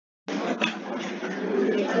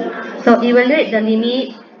So evaluate the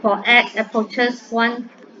limit for x approaches 1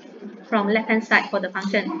 from left hand side for the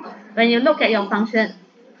function. When you look at your function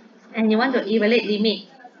and you want to evaluate limit,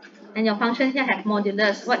 and your function here have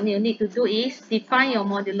modulus, what you need to do is define your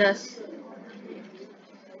modulus.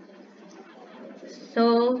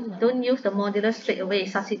 So don't use the modulus straight away,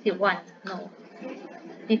 substitute 1. No.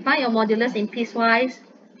 Define your modulus in piecewise,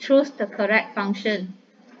 choose the correct function,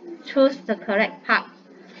 choose the correct part.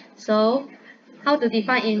 So how to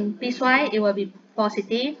define in piecewise? It will be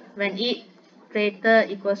positive when it greater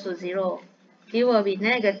equals to 0. It will be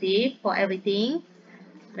negative for everything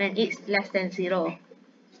when it's less than 0.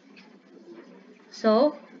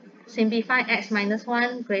 So simplify x minus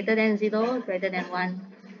 1 greater than 0, greater than 1.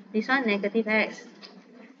 This one negative x.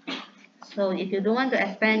 So if you don't want to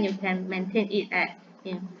expand, you can maintain it at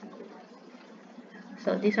in.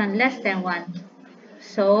 So this one less than 1.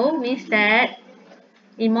 So means that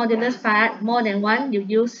in modulus part, more than 1, you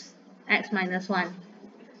use x minus 1.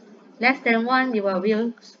 Less than 1, you will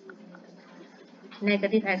use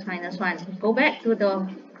negative x minus 1. Go back to the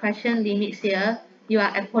question limits here. You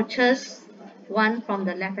are approaches 1 from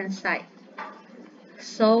the left hand side.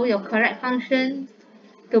 So your correct function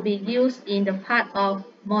to be used in the part of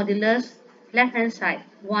modulus left hand side,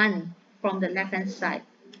 1 from the left hand side.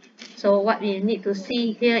 So what we need to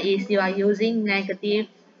see here is you are using negative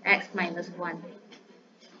x minus 1.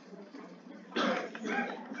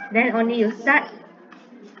 Then only you start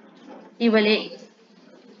evaluate,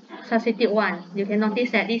 substitute 1. You can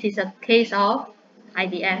notice that this is a case of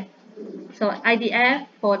IDF. So IDF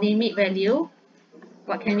for limit value,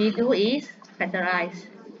 what can we do is factorize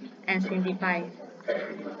and simplify.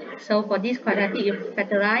 So for this quadratic, you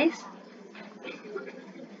factorize.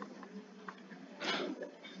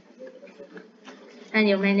 And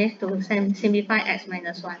you manage to simplify x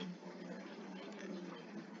minus 1.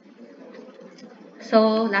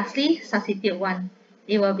 So lastly, substitute 1.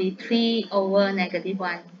 It will be 3 over negative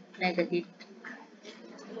 1, negative.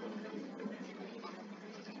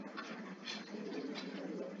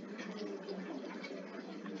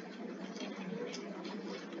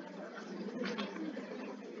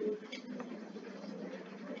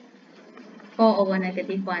 Four over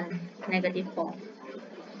negative 1, negative 4.